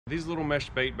These little mesh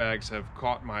bait bags have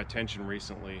caught my attention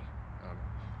recently.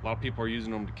 A lot of people are using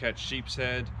them to catch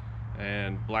sheepshead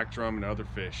and black drum and other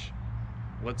fish.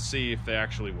 Let's see if they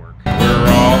actually work. We're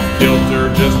off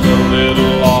kilter, just a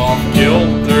little off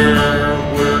kilter.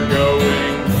 We're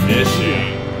going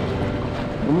fishing.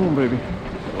 Come on, baby.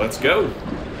 Let's go.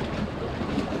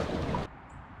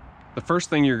 The first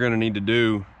thing you're going to need to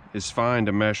do is find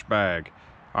a mesh bag.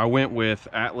 I went with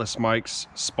Atlas Mike's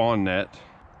Spawn Net.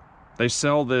 They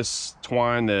sell this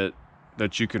twine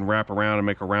that you can wrap around and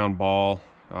make a round ball.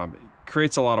 It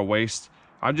creates a lot of waste.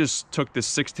 I just took this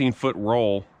 16-foot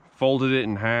roll, folded it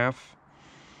in half,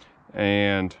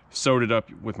 and sewed it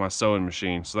up with my sewing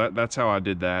machine. So that's how I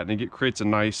did that. And it creates a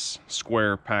nice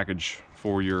square package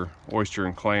for your oyster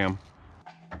and clam.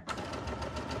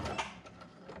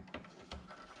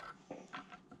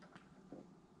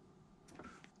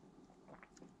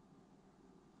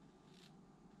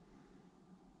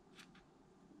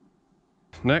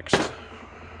 Next,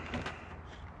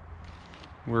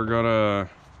 we're gonna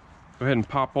go ahead and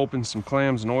pop open some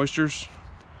clams and oysters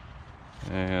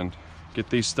and get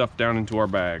these stuff down into our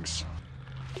bags.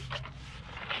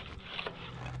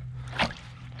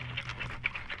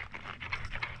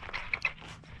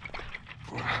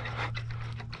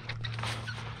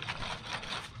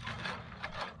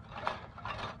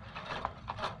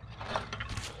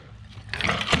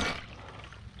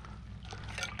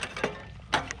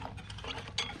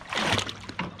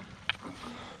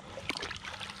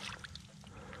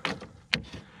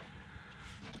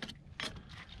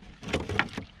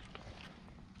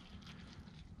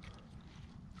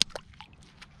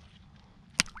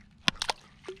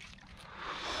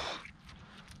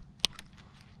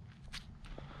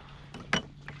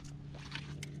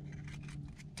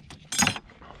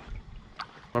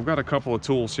 I've got a couple of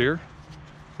tools here.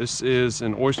 This is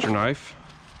an oyster knife,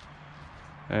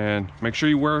 and make sure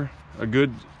you wear a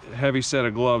good heavy set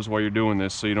of gloves while you're doing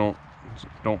this so you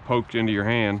don't poke into your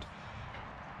hand.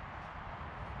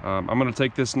 I'm going to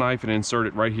take this knife and insert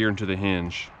it right here into the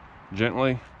hinge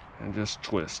gently and just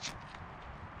twist.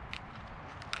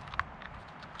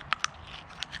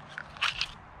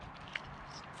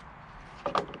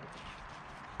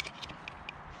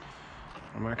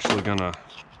 I'm actually going to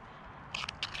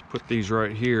put these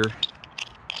right here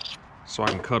so I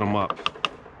can cut them up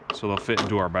so they'll fit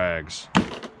into our bags.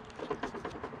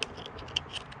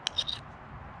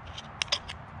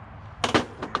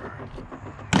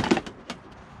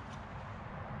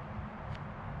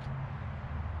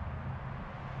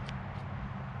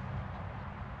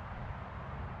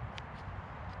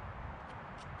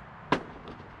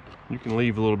 You can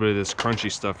leave a little bit of this crunchy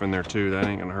stuff in there too. That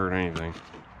ain't gonna hurt anything.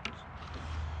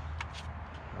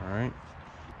 All right.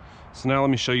 So now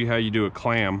let me show you how you do a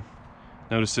clam.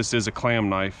 Notice this is a clam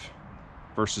knife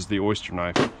versus the oyster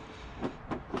knife. What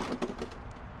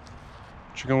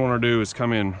you're going to want to do is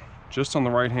come in just on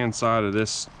the right hand side of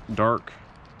this dark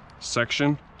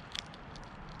section.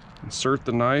 Insert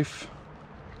the knife.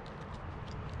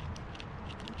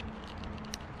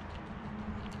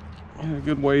 Get a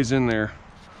good ways in there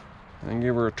and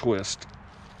give her a twist.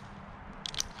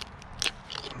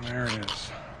 And there it is.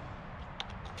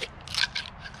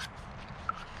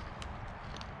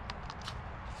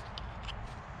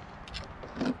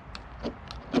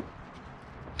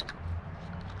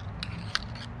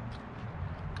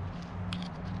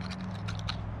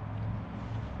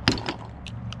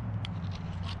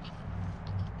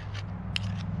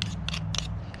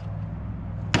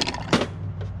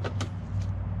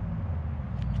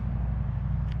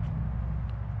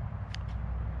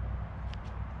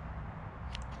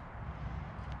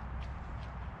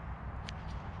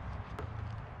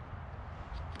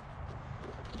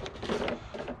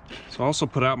 So I also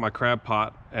put out my crab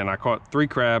pot and I caught 3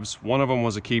 crabs. One of them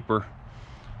was a keeper.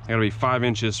 I gotta be 5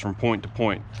 inches from point to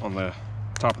point on the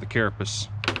top of the carapace.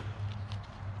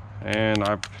 And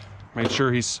I've made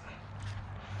sure he's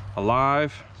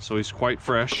alive, so he's quite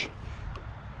fresh.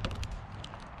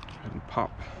 And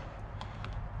pop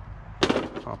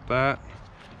that,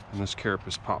 and this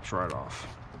carapace pops right off.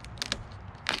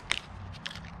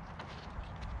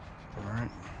 All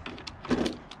right,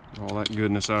 all that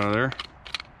goodness out of there.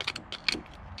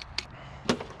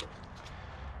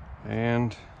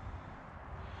 And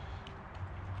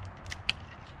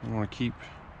I want to keep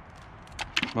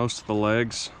most of the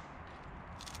legs.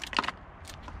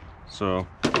 So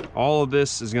all of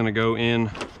this is going to go in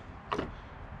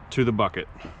to the bucket.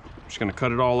 I'm just going to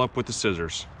cut it all up with the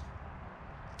scissors.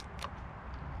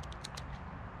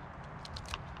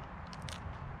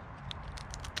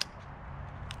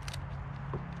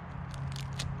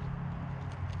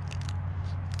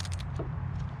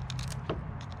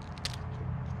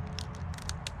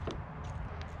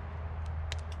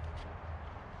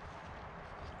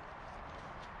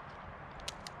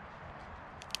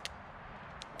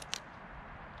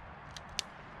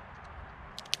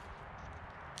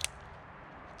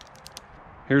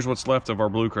 here's what's left of our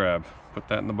blue crab. Put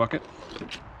that in the bucket.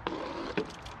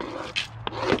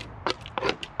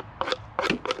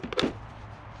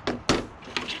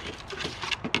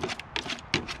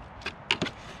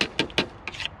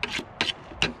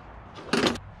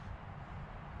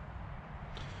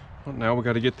 Well, now we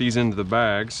got to get these into the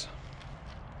bags.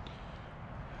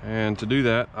 And to do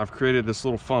that, I've created this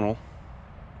little funnel.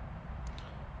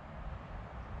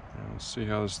 And let's see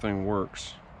how this thing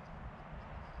works.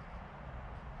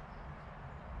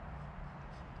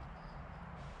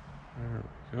 There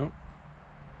we go.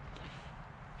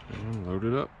 And load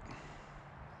it up.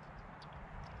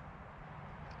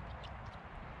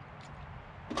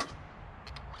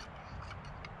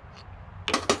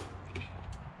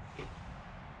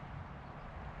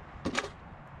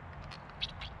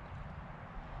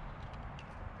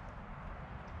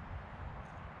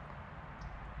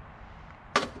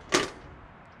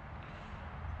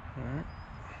 Alright,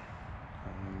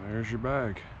 and there's your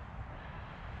bag.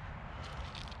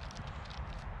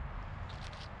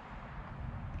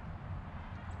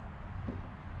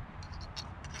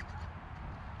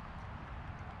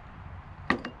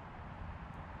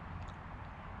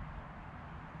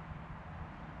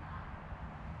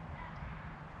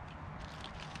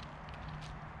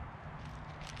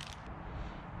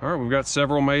 Alright, we've got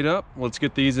several made up. Let's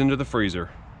get these into the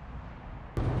freezer.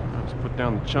 Let's put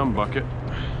down the chum bucket.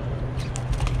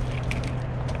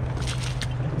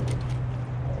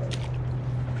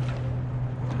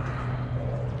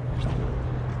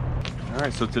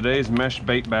 Alright, so today's mesh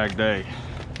bait bag day.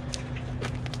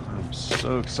 I'm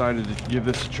so excited to give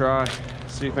this a try.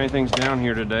 See if anything's down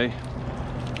here today.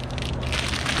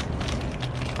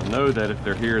 I know that if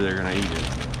they're here, they're gonna eat it.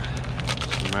 It's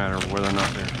just a matter of whether or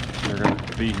not they're gonna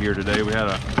be here today. We had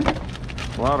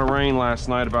a lot of rain last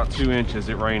night, about 2 inches.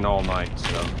 It rained all night,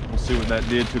 so we'll see what that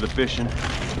did to the fishing.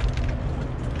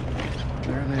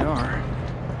 There they are.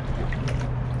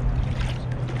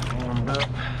 Warmed up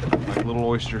like little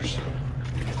oysters.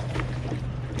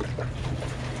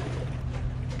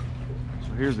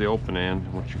 So here's the open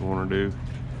end. What you want to do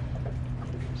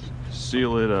is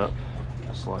seal it up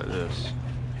just like this.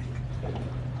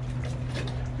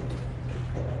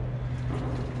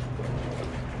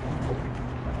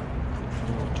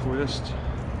 Twist,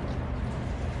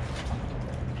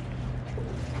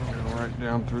 go right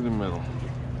down through the middle.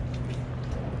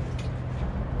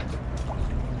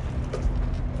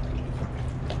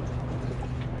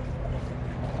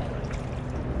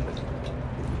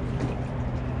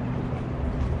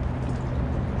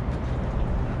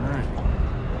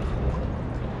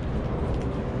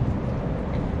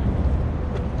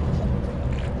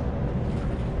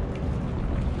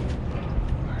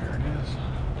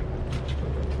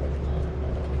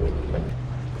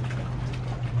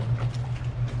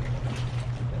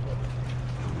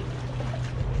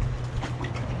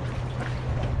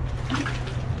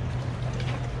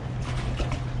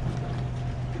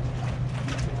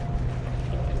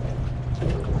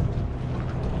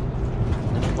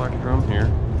 Black drum here.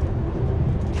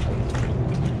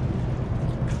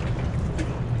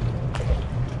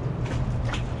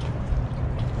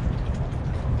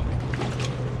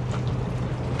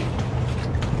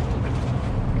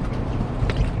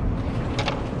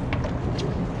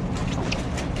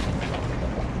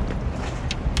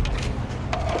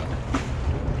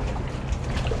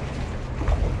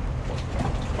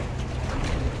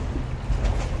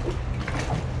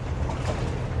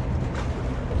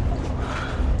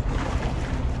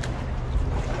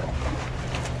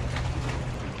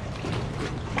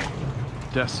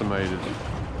 Decimated.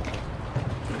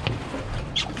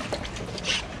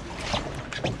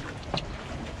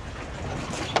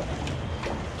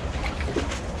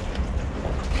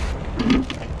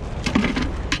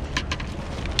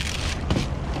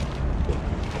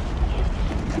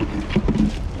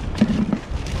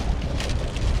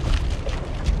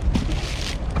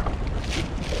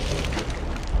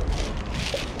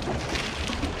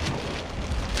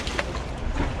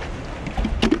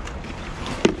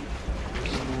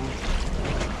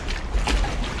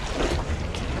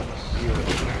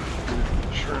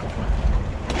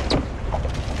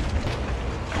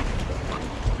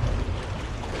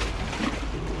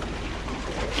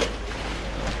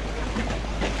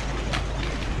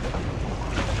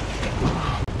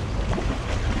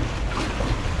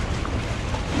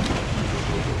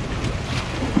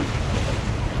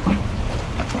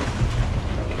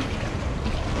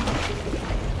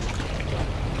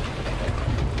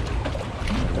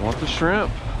 Want the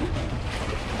shrimp.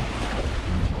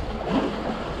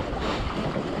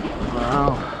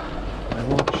 Wow. They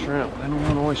want shrimp. They don't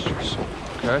want oysters.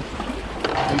 Okay.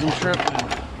 Feed them shrimp then.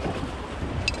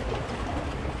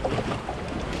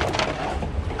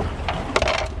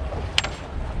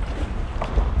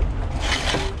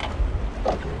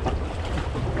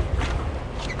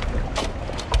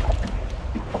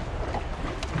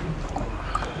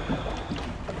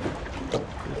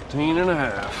 17 and a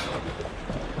half.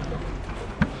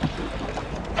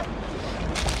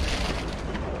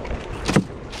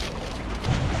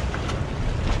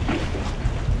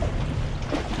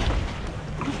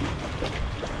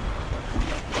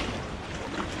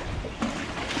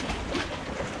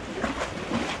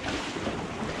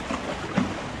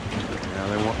 Yeah,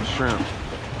 they want the shrimp.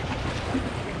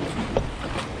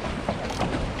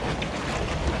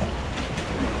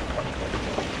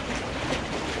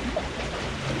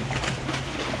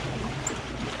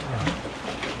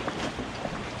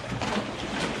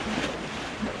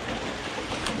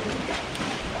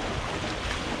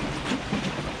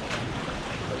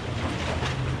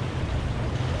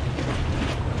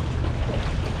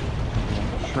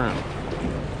 Shrimp.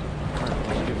 Alright,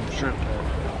 let's get them shrimp then.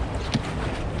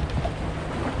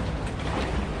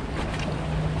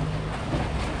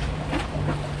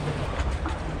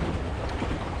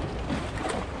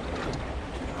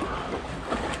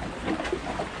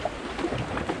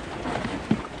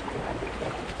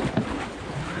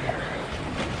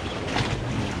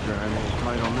 Dry a little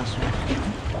tight on this one.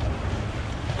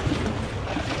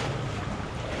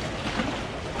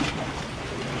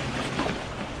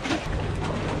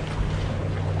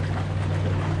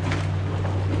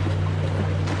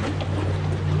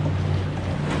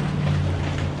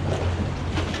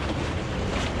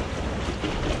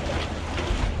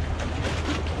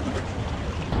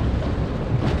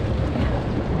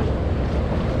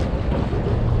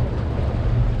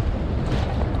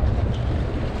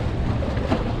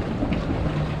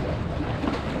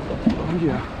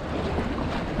 Yeah.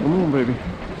 Come on, baby.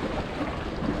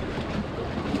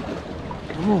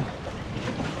 Come on.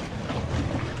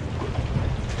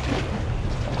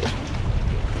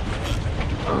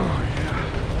 Oh, yeah.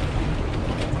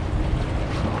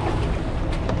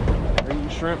 Eating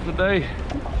shrimp today.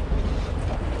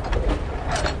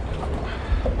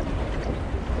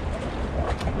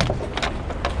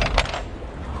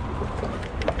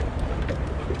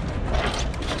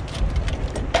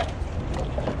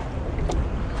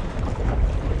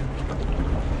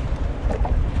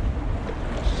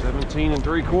 And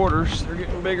 3/4. They're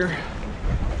getting bigger.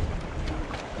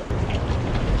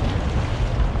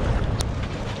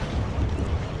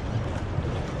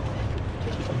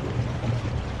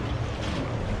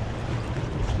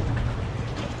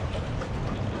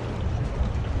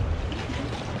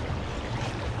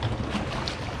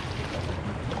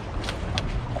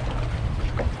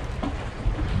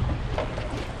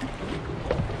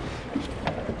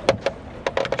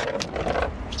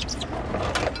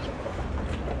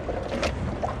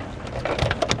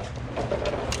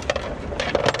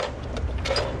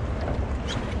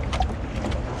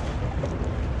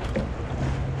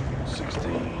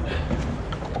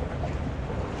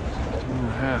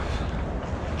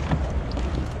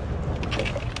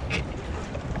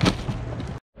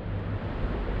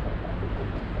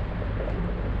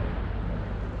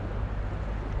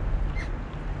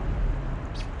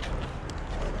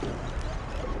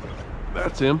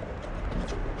 That's him.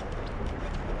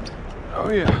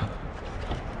 Oh yeah.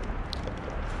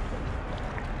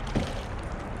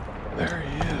 There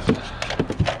he is.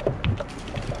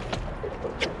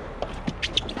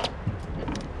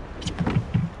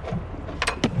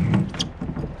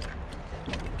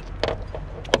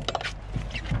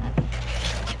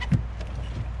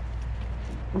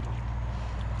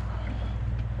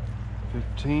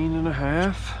 $15 and a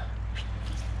half.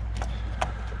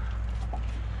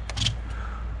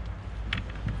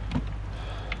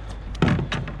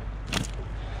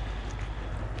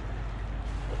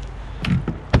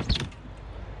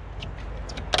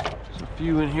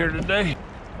 Few in here today.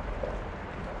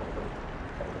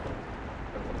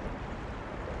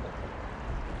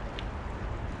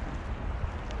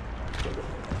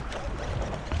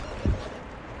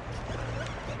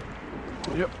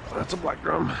 Yep, that's a black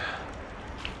drum.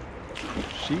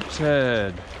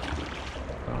 Sheepshead.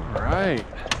 All right.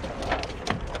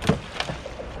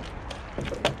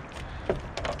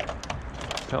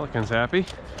 Pelican's happy.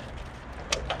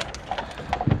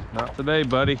 Not today,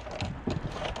 buddy.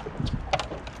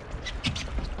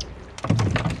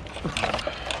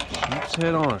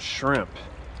 Head on a shrimp.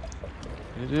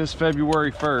 It is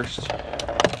February 1st.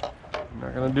 I'm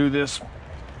not gonna do this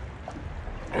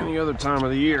any other time of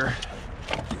the year.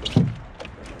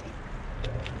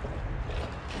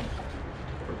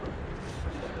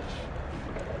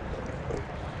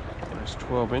 Nice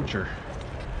 12-incher.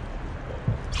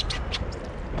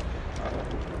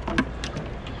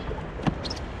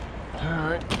 All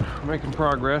right, making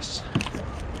progress.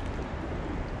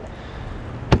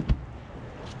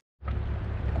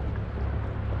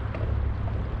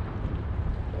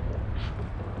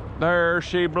 There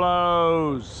she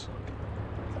blows.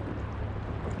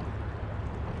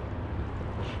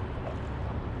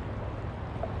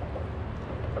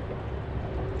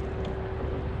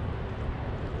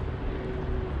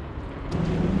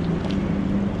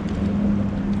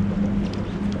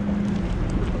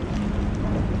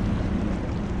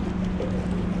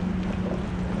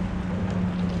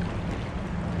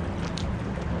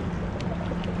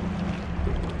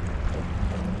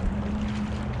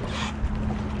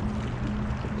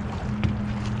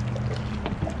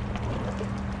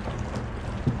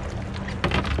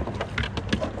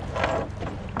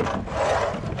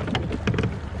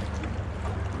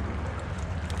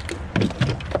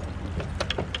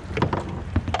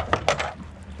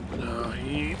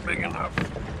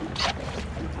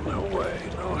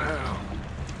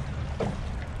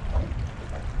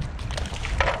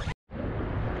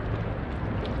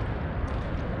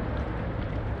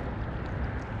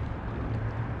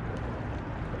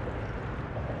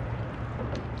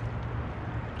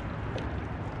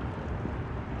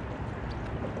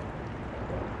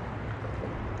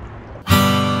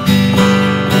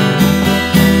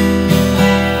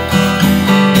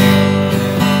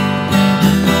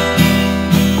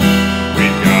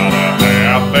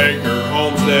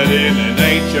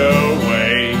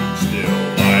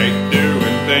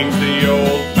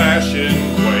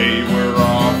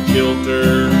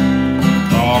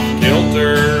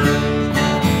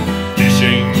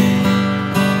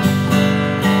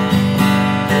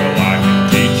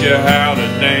 How to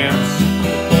dance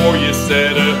before you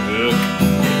set a hook.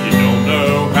 If you don't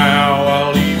know how,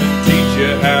 I'll even teach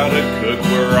you how to cook.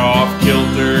 We're off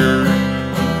kilter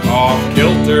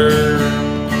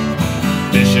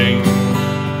fishing.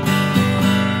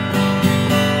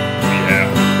 We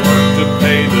have to work to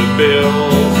pay the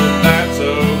bills, and that's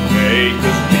okay,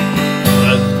 'cause we can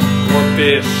hunt or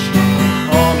fish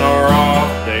on our off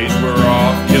days. We're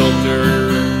off kilter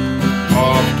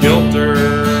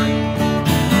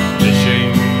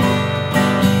fishing.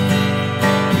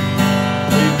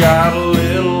 We've got a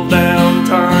little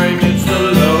downtime, it's the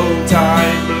low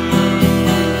tide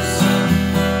blues.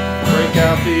 Break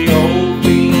out the old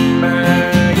bean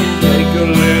bag and take a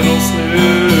little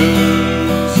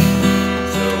snooze.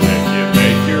 So if you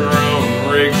make your own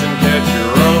rigs and catch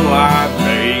your own live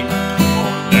bait,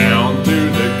 on down to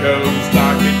the coast, I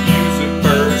could use it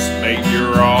first, mate.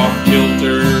 You're off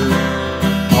kilter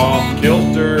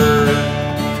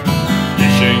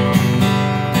fishing.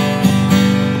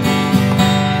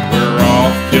 We're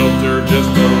off kilter, just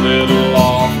a little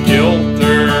off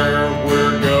kilter.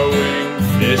 We're going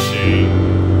fishing.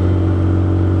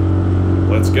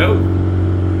 Let's go.